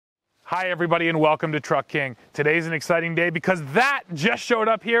Hi everybody and welcome to Truck King. Today's an exciting day because that just showed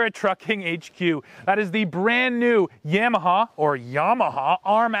up here at Truck King HQ. That is the brand new Yamaha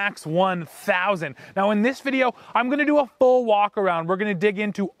RMAX 1000. Now in this video, I'm gonna do a full walk around. We're gonna dig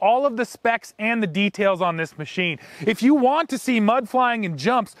into all of the specs and the details on this machine. If you want to see mud flying and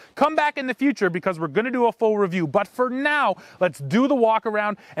jumps, come back in the future because we're gonna do a full review. But for now, let's do the walk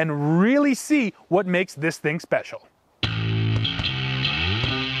around and really see what makes this thing special.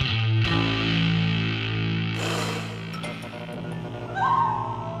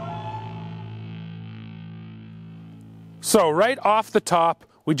 So right off the top,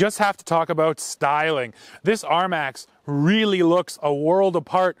 we just have to talk about styling. This RMAX really looks a world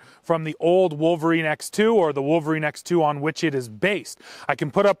apart from the old Wolverine X2 or the Wolverine X2 on which it is based. I can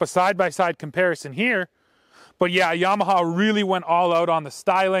put up a side-by-side comparison here. But yeah, Yamaha really went all out on the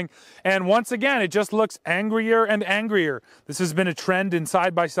styling. And once again, it just looks angrier and angrier. This has been a trend in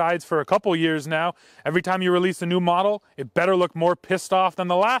side-by-sides for a couple years now. Every time you release a new model, it better look more pissed off than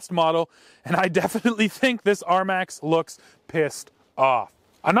the last model. And I definitely think this RMAX looks pissed off.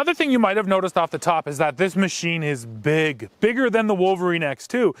 Another thing you might have noticed off the top is that this machine is bigger than the Wolverine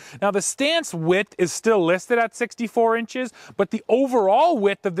X2. Now the stance width is still listed at 64 inches, but the overall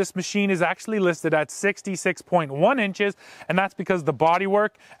width of this machine is actually listed at 66.1 inches, and that's because the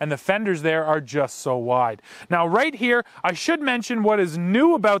bodywork and the fenders there are just so wide. Now right here, I should mention what is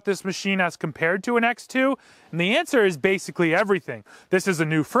new about this machine as compared to an X2, and the answer is basically everything. This is a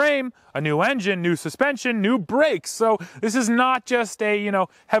new frame, a new engine, new suspension, new brakes. So this is not just a,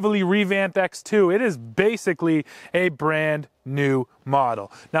 heavily revamped X2. It is basically a brand new model.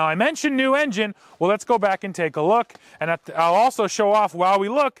 Now I mentioned new engine. Well, let's go back and take a look. And I'll also show off while we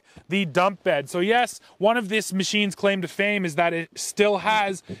look the dump bed. So yes, one of this machine's claim to fame is that it still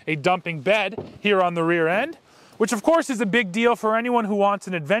has a dumping bed here on the rear end, which of course is a big deal for anyone who wants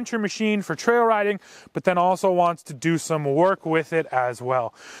an adventure machine for trail riding, but then also wants to do some work with it as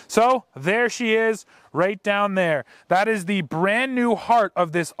well. So there she is, right down there. That is the brand new heart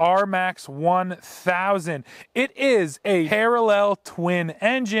of this RMAX 1000. It is a parallel twin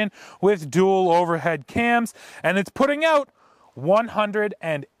engine with dual overhead cams, and it's putting out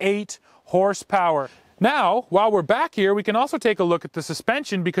 108 horsepower. Now, while we're back here, we can also take a look at the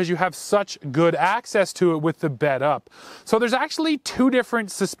suspension because you have such good access to it with the bed up. So there's actually two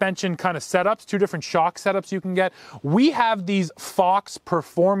different suspension kind of setups, two different shock setups you can get. We have these Fox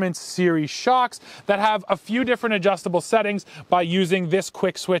Performance Series shocks that have a few different adjustable settings by using this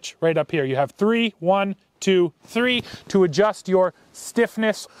quick switch right up here. You have 3, 1, 2, 3 to adjust your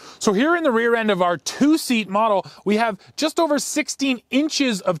stiffness. So here in the rear end of our two-seat model, we have just over 16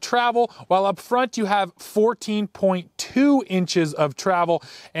 inches of travel, while up front you have 14.2 inches of travel.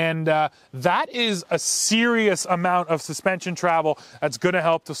 And that is a serious amount of suspension travel that's going to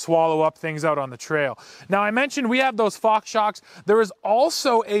help to swallow up things out on the trail. Now I mentioned we have those Fox shocks. There is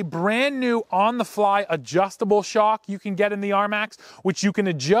also a brand new on-the-fly adjustable shock you can get in the RMAX, which you can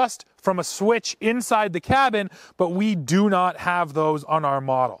adjust from a switch inside the cabin, but we do not have those on our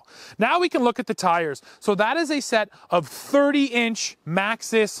model. Now we can look at the tires. So that is a set of 30-inch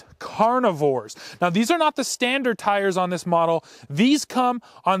Maxxis Carnivores. Now these are not the standard tires on this model. These come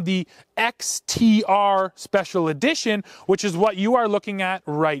on the XTR Special Edition, which is what you are looking at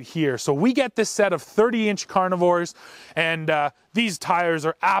right here. So we get this set of 30-inch Carnivores, and these tires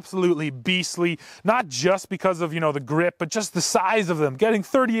are absolutely beastly, not just because of, the grip, but just the size of them. Getting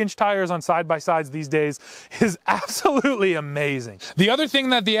 30-inch tires on side-by-sides these days is absolutely amazing. The other thing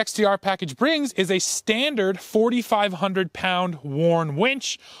that the XTR package brings is a standard 4,500-pound Warn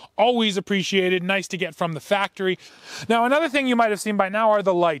winch. Always appreciated, nice to get from the factory. Now, another thing you might have seen by now are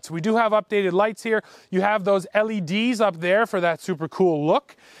the lights. We do have updated lights here. You have those LEDs up there for that super cool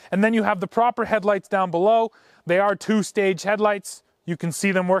look, and then you have the proper headlights down below. They are two-stage headlights. You can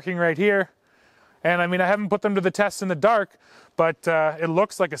see them working right here. And I mean, I haven't put them to the test in the dark, but it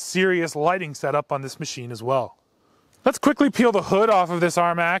looks like a serious lighting setup on this machine as well. Let's quickly peel the hood off of this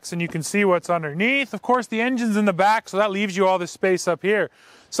RMAX and you can see what's underneath. Of course, the engine's in the back, so that leaves you all this space up here.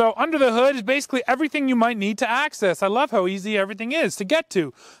 So under the hood is basically everything you might need to access. I love how easy everything is to get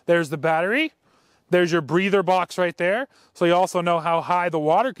to. There's the battery. There's your breather box right there, so you also know how high the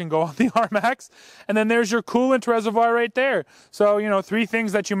water can go on the RMAX. And then there's your coolant reservoir right there. So, three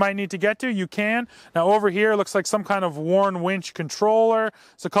things that you might need to get to, you can. Now over here looks like some kind of Warn winch controller.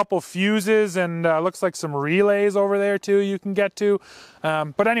 It's a couple fuses and looks like some relays over there too you can get to.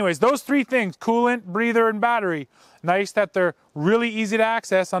 But anyways, those three things, coolant, breather, and battery. Nice that they're really easy to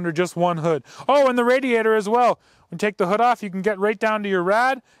access under just one hood. Oh, and the radiator as well. When you take the hood off, you can get right down to your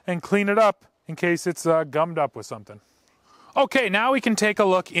rad and clean it up in case it's gummed up with something. Okay, now we can take a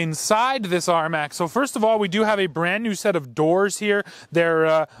look inside this RMAX. So first of all, we do have a brand new set of doors here. They're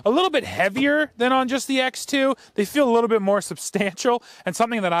a little bit heavier than on just the X2. They feel a little bit more substantial, and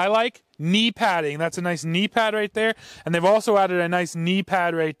something that I like, knee padding. That's a nice knee pad right there. And they've also added a nice knee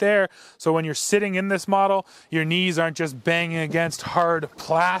pad right there. So when you're sitting in this model, your knees aren't just banging against hard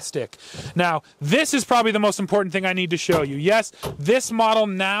plastic. Now, this is probably the most important thing I need to show you. Yes, this model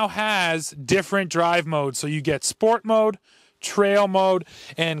now has different drive modes. So you get sport mode, trail mode,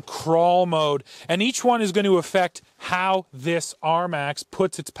 and crawl mode, and each one is going to affect how this RMAX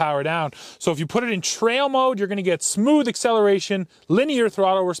puts its power down. So if you put it in trail mode, you're going to get smooth acceleration, linear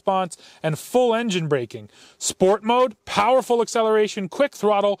throttle response, and full engine braking. Sport mode, powerful acceleration, quick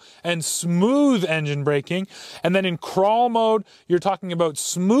throttle, and smooth engine braking. And then in crawl mode, you're talking about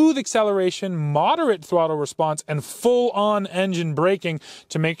smooth acceleration, moderate throttle response, and full-on engine braking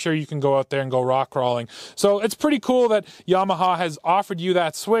to make sure you can go out there and go rock crawling. So it's pretty cool that Yamaha has offered you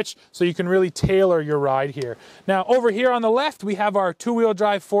that switch so you can really tailor your ride here. Now, over here on the left, we have our two-wheel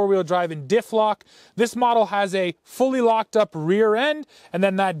drive, four-wheel drive, and diff lock. This model has a fully locked up rear end, and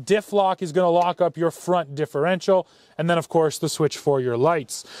then that diff lock is going to lock up your front differential, and then of course the switch for your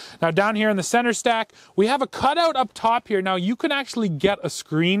lights. Now down here in the center stack, we have a cutout up top here. Now you can actually get a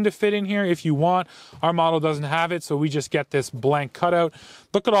screen to fit in here if you want. Our model doesn't have it, so we just get this blank cutout.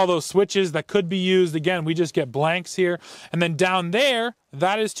 Look at all those switches that could be used. Again, we just get blanks here. And then down there,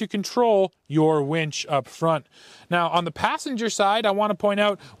 that is to control your winch up front. Now, on the passenger side, I want to point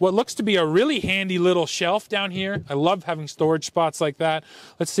out what looks to be a really handy little shelf down here. I love having storage spots like that.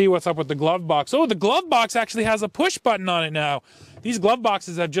 Let's see what's up with the glove box. Oh, the glove box actually has a push button on it now. These glove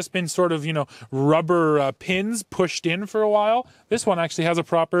boxes have just been sort of, rubber pins pushed in for a while. This one actually has a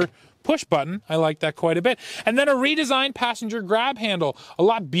proper push button. I like that quite a bit. And then a redesigned passenger grab handle, a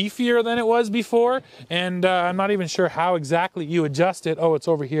lot beefier than it was before, and I'm not even sure how exactly you adjust it. Oh, it's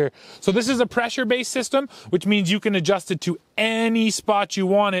over here. So this is a pressure-based system, which means you can adjust it to any spot you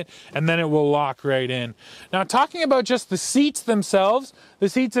want it, and then it will lock right in. Now, talking about just the seats themselves, the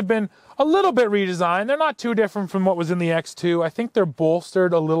seats have been a little bit redesigned. They're not too different from what was in the X2. I think they're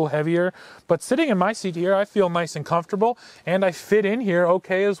bolstered a little heavier, but sitting in my seat here, I feel nice and comfortable, and I fit in here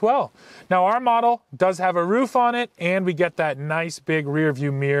okay as well. Now, our model does have a roof on it, and we get that nice big rear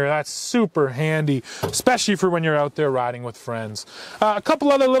view mirror. That's super handy, especially for when you're out there riding with friends. A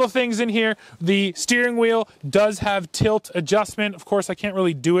couple other little things in here. The steering wheel does have tilt adjustment. Of course, I can't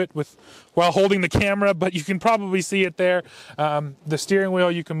really do it while holding the camera, but you can probably see it there. The steering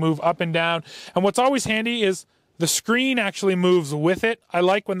wheel, you can move up and down. And what's always handy is the screen actually moves with it. I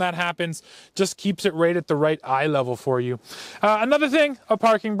like when that happens. Just keeps it right at the right eye level for you. Another thing, a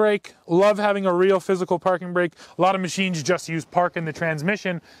parking brake. Love having a real physical parking brake. A lot of machines just use park in the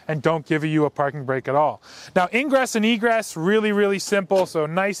transmission and don't give you a parking brake at all. Now, ingress and egress, really, really simple. So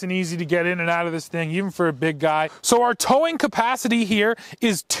nice and easy to get in and out of this thing, even for a big guy. So our towing capacity here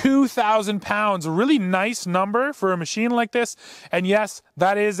is 2,000 pounds. A really nice number for a machine like this. And yes,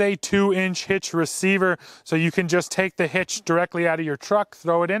 that is a 2-inch hitch receiver. So you can just take the hitch directly out of your truck,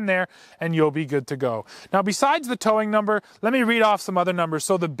 throw it in there, and you'll be good to go. Now, besides the towing number, let me read off some other numbers.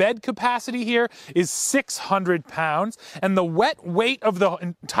 So the bed capacity here is 600 pounds, and the wet weight of the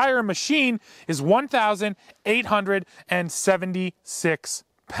entire machine is 1,876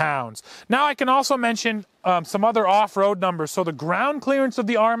 pounds. Now, I can also mention some other off-road numbers. So the ground clearance of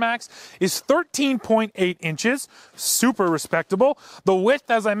the RMAX is 13.8 inches, super respectable. The width,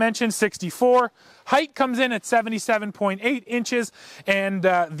 as I mentioned, 64. Height comes in at 77.8 inches, and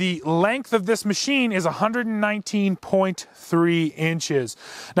the length of this machine is 119.3 inches.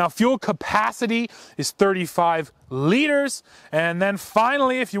 Now, fuel capacity is 35 liters. And then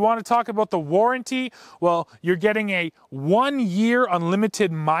finally, if you want to talk about the warranty, well, you're getting a 1-year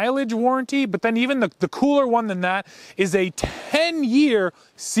unlimited mileage warranty, but then even the cooler one than that is a 10-year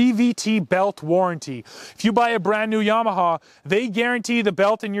CVT belt warranty. If you buy a brand new Yamaha, they guarantee the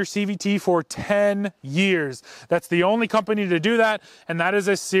belt in your CVT for 10 years. That's the only company to do that, and that is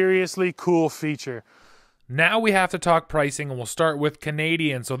a seriously cool feature. Now we have to talk pricing, and we'll start with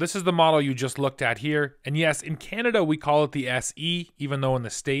Canadian. So this is the model you just looked at here. And yes, in Canada, we call it the SE, even though in the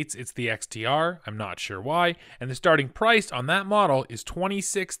States, it's the XTR. I'm not sure why. And the starting price on that model is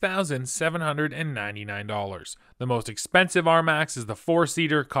 $26,799. The most expensive RMAX is the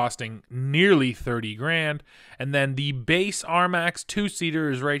 4-seater, costing nearly 30 grand. And then the base RMAX 2-seater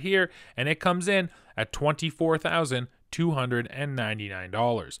is right here, and it comes in at $24,299.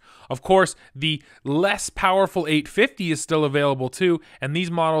 $299. Of course, the less powerful 850 is still available too, and these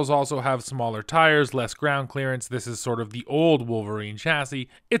models also have smaller tires, less ground clearance. This is sort of the old Wolverine chassis.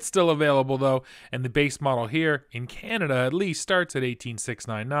 It's still available though, and the base model here, in Canada at least, starts at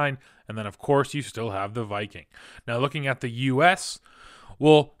 $18,699, and then of course you still have the Viking. Now looking at the US,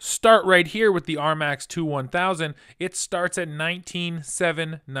 we'll start right here with the RMAX 21000. It starts at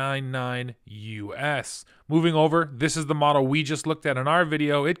 $19,799 US. Moving over, this is the model we just looked at in our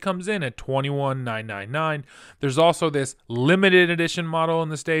video. It comes in at $21,999. There's also this limited edition model in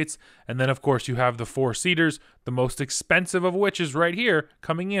the States. And then, of course, you have the four-seaters, the most expensive of which is right here,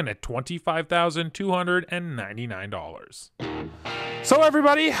 coming in at $25,299. So,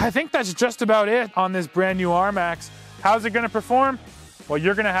 everybody, I think that's just about it on this brand new RMAX. How's it going to perform? Well,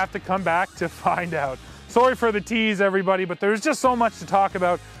 you're going to have to come back to find out. Sorry for the tease, everybody, but there's just so much to talk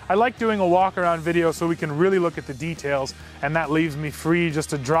about. I like doing a walk-around video so we can really look at the details, and that leaves me free just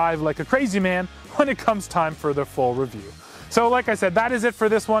to drive like a crazy man when it comes time for the full review. So like I said, that is it for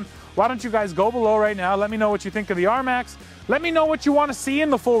this one. Why don't you guys go below right now, let me know what you think of the RMAX, let me know what you want to see in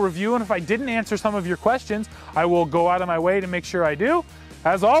the full review, and if I didn't answer some of your questions, I will go out of my way to make sure I do.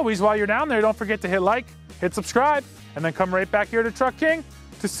 As always, while you're down there, don't forget to hit like, hit subscribe, and then come right back here to Truck King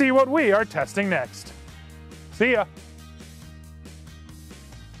to see what we are testing next. See ya.